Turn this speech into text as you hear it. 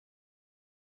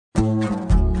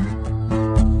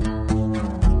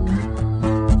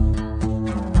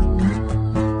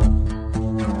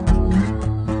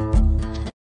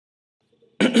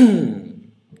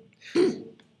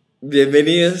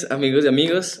Bienvenidos amigos y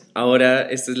amigos. Ahora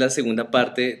esta es la segunda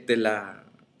parte de la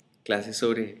clase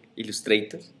sobre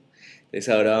Illustrator. Entonces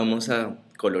ahora vamos a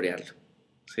colorearlo,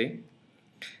 ¿sí?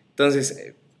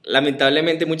 Entonces,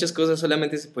 lamentablemente muchas cosas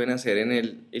solamente se pueden hacer en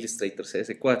el Illustrator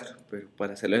CS4, pero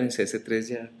para hacerlo en el CS3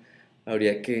 ya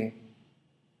habría que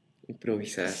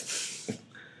improvisar,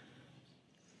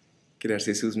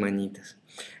 crearse sus mañitas.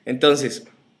 Entonces,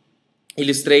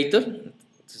 Illustrator,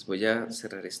 entonces voy a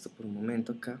cerrar esto por un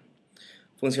momento acá.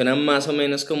 Funciona más o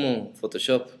menos como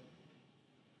Photoshop.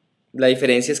 La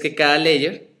diferencia es que cada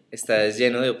layer está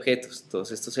lleno de objetos,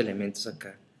 todos estos elementos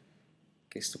acá,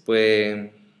 que esto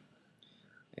puede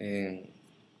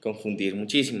confundir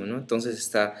muchísimo, ¿no? Entonces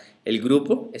está el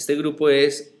grupo, este grupo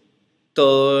es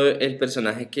todo el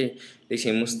personaje que le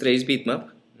hicimos trace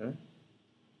bitmap, ¿no?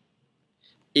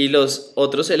 Y los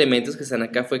otros elementos que están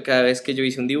acá fue cada vez que yo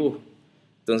hice un dibujo.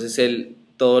 Entonces él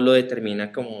todo lo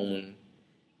determina como un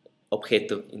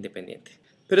objeto independiente.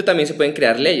 Pero también se pueden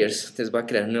crear layers. Entonces voy a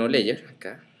crear un nuevo layer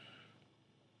acá.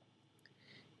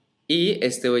 Y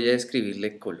voy a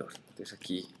escribirle color. Entonces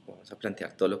aquí vamos a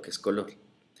plantear todo lo que es color.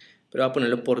 Pero voy a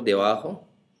ponerlo por debajo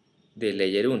de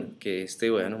layer 1, que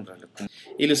voy a nombrarlo como...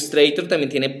 Illustrator también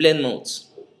tiene blend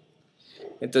modes.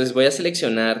 Entonces voy a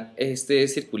seleccionar este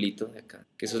circulito de acá,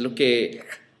 que eso es lo que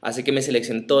hace que me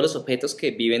seleccione todos los objetos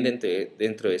que viven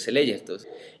dentro de ese layer. Entonces,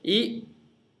 y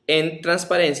en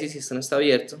transparencia, si esto no está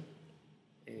abierto,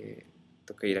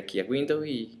 toca ir aquí a Window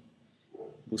y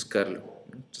buscarlo,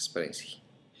 ¿no? Transparencia.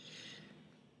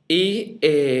 Y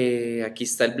aquí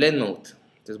está el Blend Mode,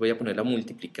 entonces voy a ponerlo a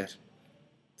multiplicar.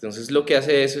 Entonces lo que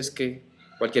hace eso es que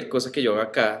cualquier cosa que yo haga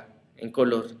acá en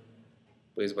color,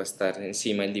 pues va a estar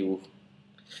encima del dibujo.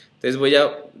 Entonces voy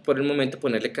a, por el momento,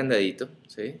 ponerle candadito,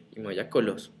 ¿sí? Y me voy a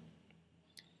color.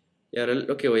 Y ahora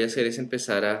lo que voy a hacer es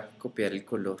empezar a copiar el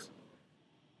color.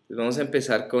 Entonces vamos a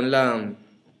empezar con la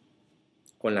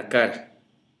cara,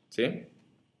 ¿sí?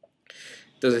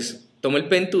 Entonces tomo el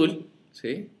Pen Tool,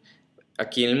 ¿sí?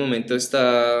 Aquí en el momento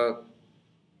está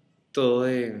todo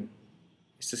de...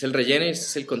 Este es el relleno y este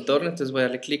es el contorno, entonces voy a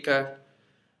darle clic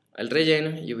al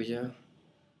relleno y voy a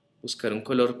buscar un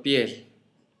color piel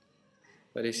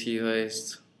parecido a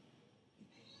esto.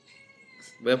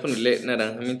 Voy a ponerle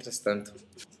naranja mientras tanto.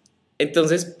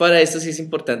 Entonces, para esto sí es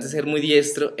importante ser muy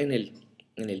diestro en el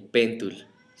Pen Tool,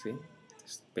 ¿sí?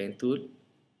 Entonces, Pen Tool.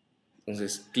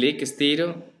 Entonces, clic,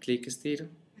 estiro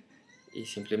y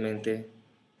simplemente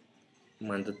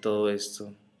mando todo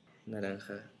esto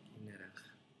naranja y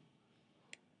naranja.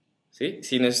 ¿Sí?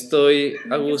 Si no estoy a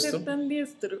No hay que gusto... ser tan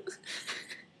diestro.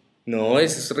 No,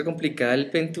 eso es re complicado el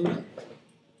Pen Tool.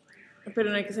 Pero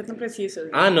no hay que ser tan preciso.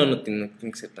 Ah, no tiene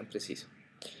que ser tan preciso.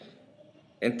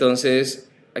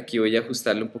 Entonces, aquí voy a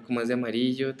ajustarle un poco más de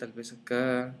amarillo, tal vez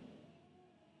acá.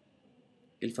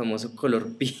 El famoso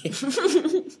color piel.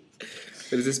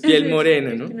 Pero eso es piel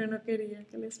morena, El ¿no? que no quería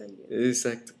que le saliera.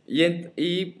 Exacto.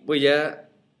 Y voy a,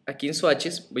 aquí en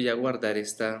swatches, voy a guardar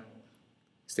este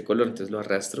color, entonces lo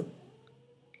arrastro,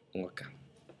 pongo acá.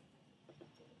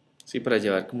 Sí, para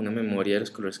llevar como una memoria de los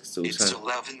colores que estoy usando.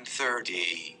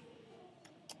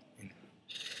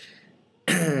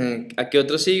 ¿A qué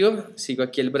otro sigo? Sigo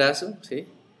aquí el brazo, ¿sí?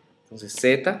 Entonces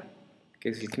Z, que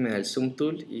es el que me da el zoom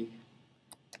tool, y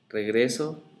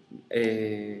regreso,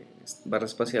 barra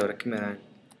espaciadora que me da el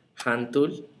hand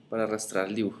tool para arrastrar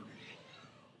el dibujo.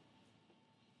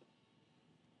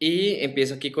 Y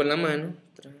empiezo aquí con la mano,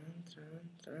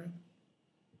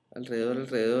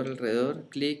 alrededor,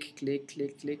 clic,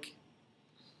 clic.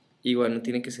 Igual no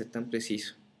tiene que ser tan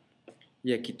preciso.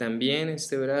 Y aquí también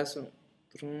este brazo,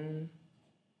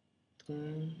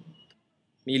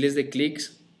 miles de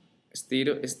clics,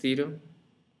 estiro,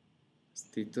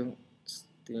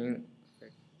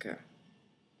 acá.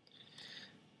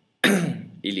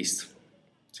 Y listo,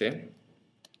 ¿sí?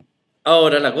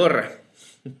 Ahora la gorra.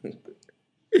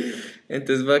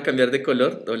 Entonces voy a cambiar de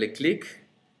color, doble clic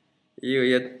y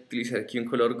voy a utilizar aquí un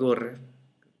color gorra,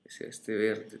 que sea este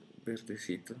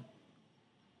verdecito.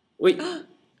 Uy,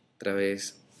 otra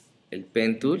vez el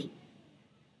Pen Tool.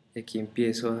 Y aquí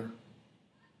empiezo a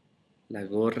la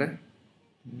gorra.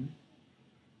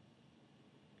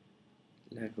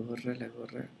 La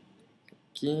gorra.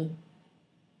 Aquí,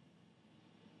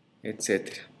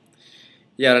 etcétera.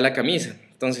 Y ahora la camisa.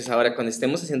 Entonces ahora cuando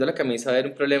estemos haciendo la camisa va a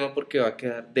haber un problema porque va a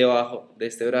quedar debajo de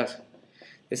este brazo.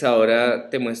 Entonces ahora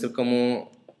te muestro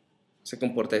cómo se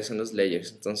comporta eso en los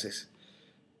layers. Entonces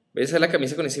voy a hacer la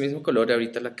camisa con ese mismo color y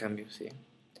ahorita la cambio, ¿sí?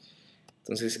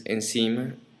 Entonces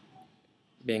encima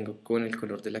vengo con el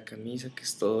color de la camisa, que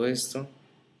es todo esto.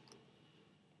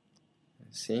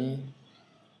 Así.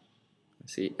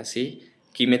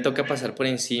 Aquí me toca pasar por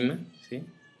encima, ¿sí?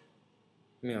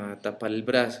 Me va a tapar el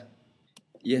brazo.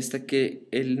 Y hasta que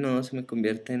el nodo se me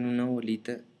convierta en una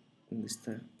bolita. ¿Dónde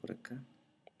está? Por acá.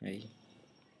 Ahí.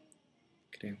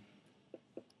 Creo.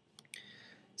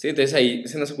 Sí, entonces ahí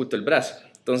se nos ocultó el brazo.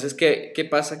 Entonces, ¿qué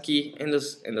pasa aquí en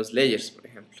los layers, por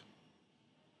ejemplo?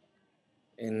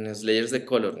 En los layers de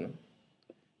color, ¿no?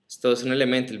 Esto es un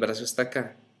elemento, el brazo está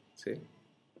acá, ¿sí?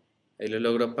 Ahí lo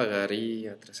logro apagar y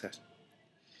atrasar.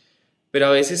 Pero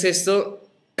a veces esto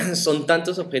son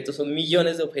tantos objetos, son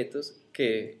millones de objetos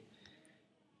que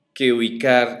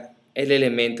ubicar el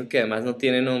elemento que además no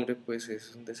tiene nombre, pues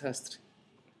es un desastre.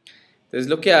 Entonces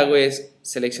lo que hago es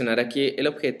seleccionar aquí el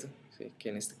objeto, ¿sí? Que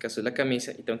en este caso es la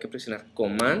camisa, y tengo que presionar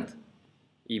Command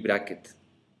y Bracket.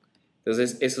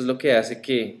 Entonces eso es lo que hace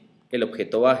que el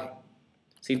objeto baje.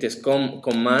 ¿Sí? Entonces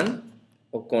Command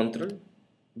o Control,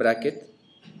 Bracket,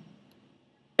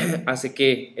 hace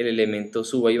que el elemento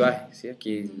suba y baje, ¿sí?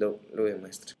 Aquí lo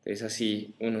demuestra. Entonces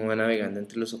así uno va navegando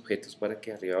entre los objetos para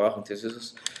que arriba y abajo. Entonces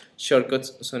esos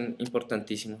shortcuts son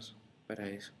importantísimos para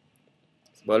eso.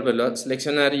 Voy a volverlo a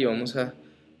seleccionar y vamos a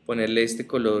ponerle este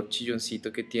color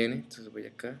chilloncito que tiene. Entonces voy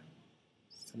acá,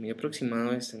 está muy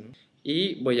aproximado este, ¿no?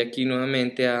 Y voy aquí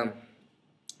nuevamente a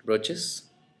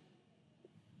Brushes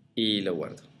y lo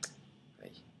guardo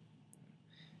ahí.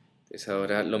 Entonces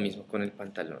ahora lo mismo con el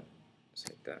pantalón.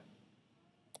 Z.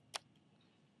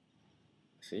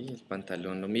 Sí, el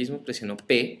pantalón lo mismo, presiono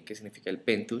P, que significa el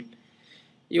pen tool,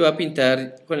 y voy a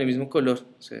pintar con el mismo color.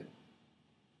 O sea,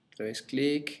 otra vez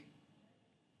clic,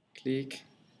 clic.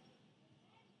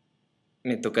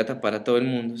 Me toca tapar a todo el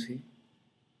mundo, ¿sí?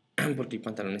 Porque el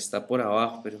pantalón está por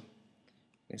abajo, pero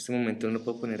en este momento no lo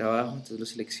puedo poner abajo, entonces lo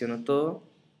selecciono todo,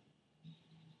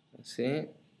 así,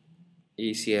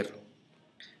 y cierro.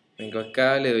 Vengo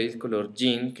acá, le doy el color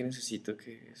jean que necesito,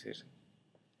 que debe ser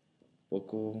un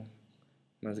poco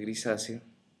más grisáceo.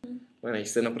 Bueno, ahí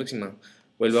está en aproximado.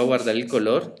 Vuelvo a guardar el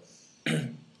color.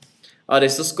 Ahora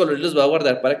estos colores los voy a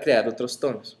guardar para crear otros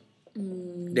tonos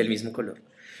del mismo color.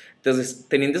 Entonces,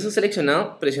 teniendo eso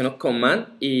seleccionado, presiono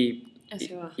Command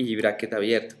Hacia abajo. y Bracket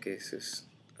abierto, que eso es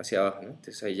hacia abajo, ¿no?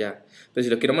 Entonces ahí ya. Pero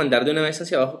si lo quiero mandar de una vez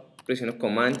hacia abajo, presiono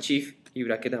Command, Shift y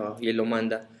Bracket abajo y él lo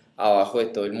manda abajo de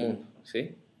todo el mundo,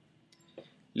 ¿sí?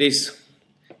 Listo.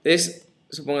 Entonces,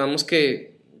 supongamos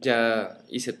que ya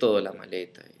hice todo, la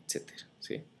maleta, etcétera,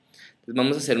 ¿sí? Entonces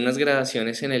vamos a hacer unas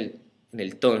gradaciones en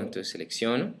el tono. Entonces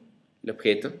selecciono el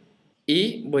objeto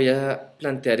y voy a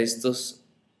plantear estos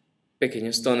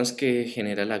pequeños tonos que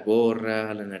genera la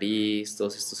gorra, la nariz,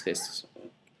 todos estos gestos.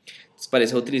 Entonces para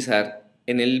eso voy a utilizar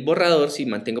en el borrador, si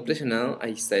mantengo presionado,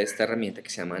 ahí está esta herramienta que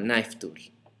se llama Knife Tool,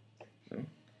 ¿no?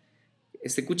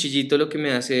 Este cuchillito lo que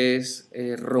me hace es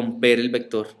romper el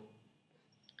vector,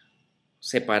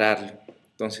 separarlo.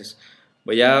 Entonces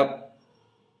voy a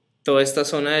toda esta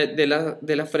zona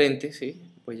de la frente, ¿sí?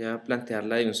 Voy a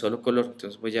plantearla de un solo color.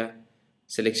 Entonces voy a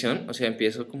selección, o sea,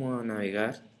 empiezo como a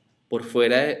navegar por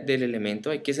fuera del elemento.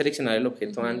 Hay que seleccionar el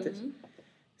objeto antes,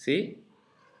 ¿sí?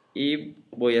 Y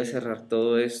voy a cerrar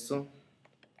todo esto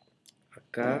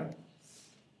acá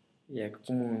y hago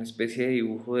como una especie de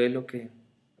dibujo de lo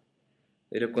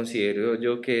considero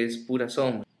yo que es pura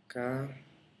sombra. Acá,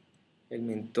 el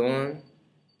mentón,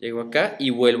 llego acá y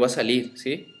vuelvo a salir,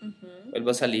 ¿sí?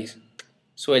 Vuelvo a salir,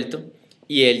 suelto,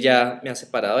 y él ya me ha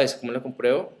separado eso. ¿Cómo lo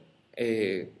compruebo?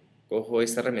 Cojo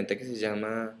esta herramienta que se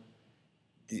llama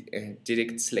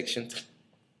Direct Selection.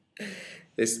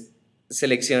 Entonces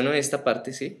selecciono esta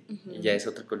parte, ¿sí? Y ya es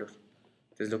otro color.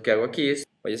 Entonces lo que hago aquí es,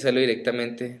 voy a hacerlo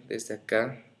directamente desde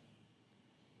acá,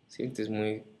 ¿sí? Entonces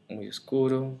muy, muy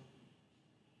oscuro.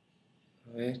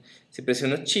 A ver, si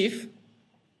presiono Shift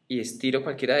y estiro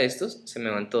cualquiera de estos, se me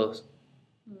van todos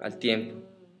al tiempo.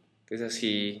 Entonces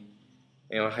así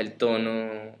me baja el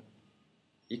tono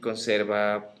y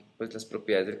conserva pues las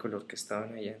propiedades del color que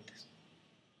estaban ahí antes.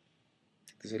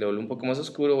 Entonces si lo vuelvo un poco más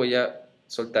oscuro, voy a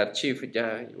soltar Shift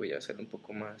ya y voy a hacerlo un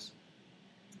poco más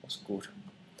oscuro.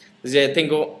 Entonces ya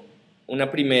tengo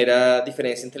una primera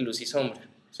diferencia entre luz y sombra,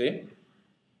 ¿sí?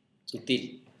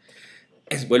 Sutil.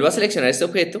 Vuelvo a seleccionar este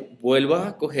objeto, vuelvo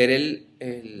a coger el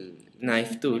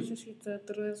Knife Tool Necesito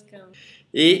otro descanso.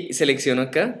 y selecciono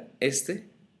acá este.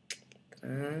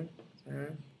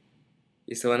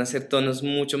 Y estos van a ser tonos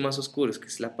mucho más oscuros, que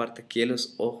es la parte aquí de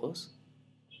los ojos.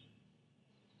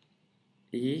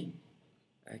 Y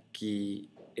aquí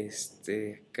este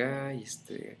de acá y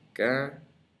este de acá,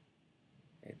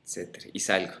 etcétera. Y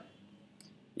salgo.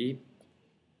 Y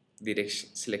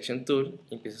Selection Tool,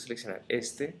 y empiezo a seleccionar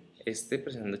este,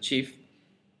 presionando Shift.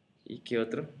 ¿Y qué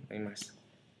otro? No hay más.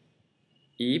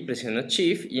 Y presiono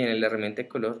Shift y en la herramienta de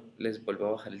color les vuelvo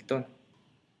a bajar el tono.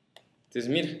 Entonces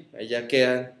mira, ahí ya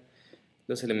quedan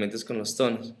los elementos con los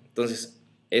tonos. Entonces,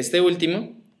 este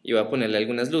último, y voy a ponerle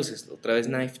algunas luces. Otra vez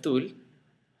Knife Tool.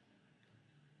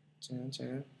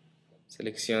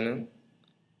 Selecciono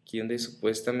aquí donde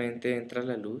supuestamente entra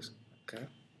la luz, acá.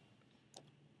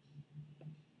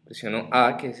 Presiono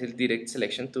A, que es el Direct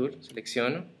Selection Tool,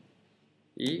 selecciono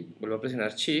y vuelvo a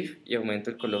presionar Shift y aumento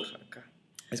el color acá.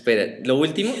 Espera, lo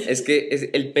último es que es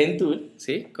el Pen Tool,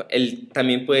 ¿sí? Él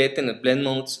también puede tener Blend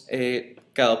Modes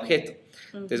cada objeto.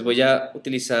 Entonces voy a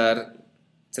utilizar,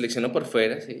 selecciono por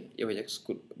fuera, ¿sí? Y voy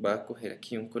a coger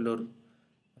aquí un color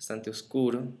bastante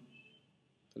oscuro,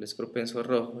 tal vez propenso a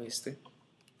rojo este.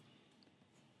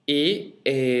 Y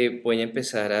voy a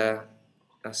empezar a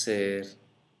hacer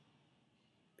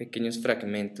pequeños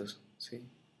fragmentos, ¿sí?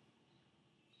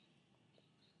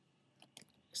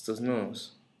 Estos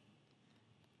nodos.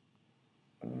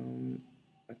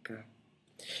 Acá.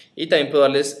 Y también puedo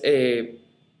darles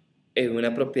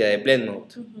una propiedad de Blend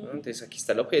Mode, ¿no? Entonces aquí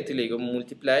está el objeto y le digo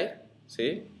Multiply,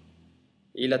 ¿sí?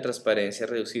 Y la transparencia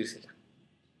reducírsela.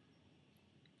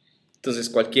 Entonces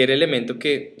cualquier elemento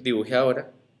que dibuje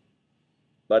ahora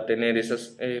va a tener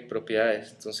esas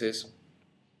propiedades. Entonces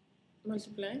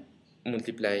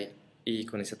Multiply y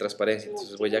con esa transparencia.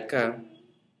 Entonces voy acá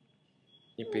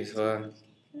y empiezo a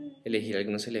elegir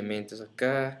algunos elementos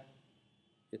acá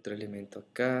y otro elemento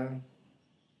acá.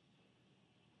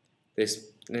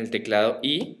 Entonces en el teclado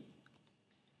I,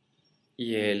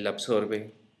 y él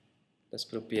absorbe las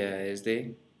propiedades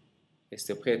de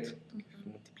este objeto.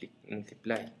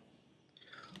 Multiply.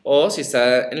 O si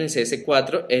está en el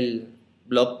CS4, el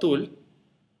Blob Tool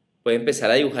puede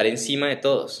empezar a dibujar encima de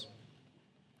todos.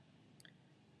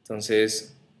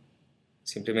 Entonces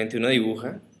simplemente uno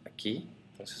dibuja aquí.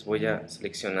 Entonces voy a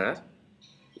seleccionar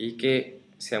y que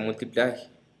sea Multiply,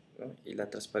 ¿no? Y la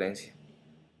transparencia,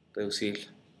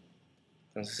 reducirla.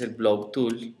 Entonces el Blob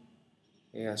Tool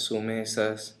asume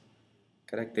esas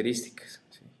características,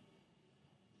 ¿sí?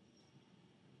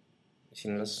 Y si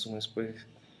no las asumes, pues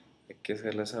hay que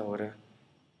hacerlas ahora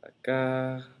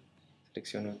acá,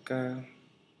 selecciono acá,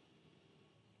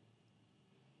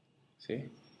 ¿sí?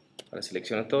 Ahora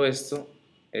selecciono todo esto,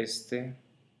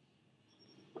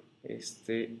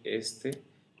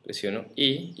 presiono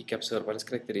I y que absorba las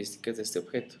características de este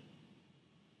objeto.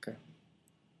 Acá.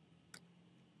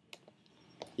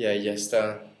 Y ahí ya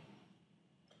está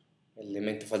el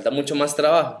elemento. Falta mucho más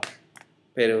trabajo,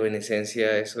 pero en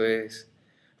esencia eso es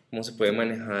cómo se puede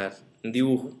manejar un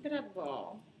dibujo.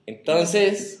 Bravo.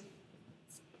 Entonces,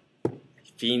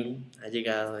 el fin ha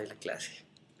llegado de la clase.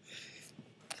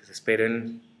 Los espero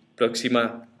en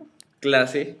próxima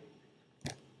clase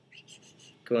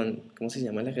con, ¿cómo se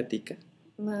llama la gatica?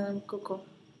 Madame Coco.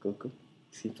 Coco.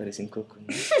 Sí, parecen Coco, ¿no?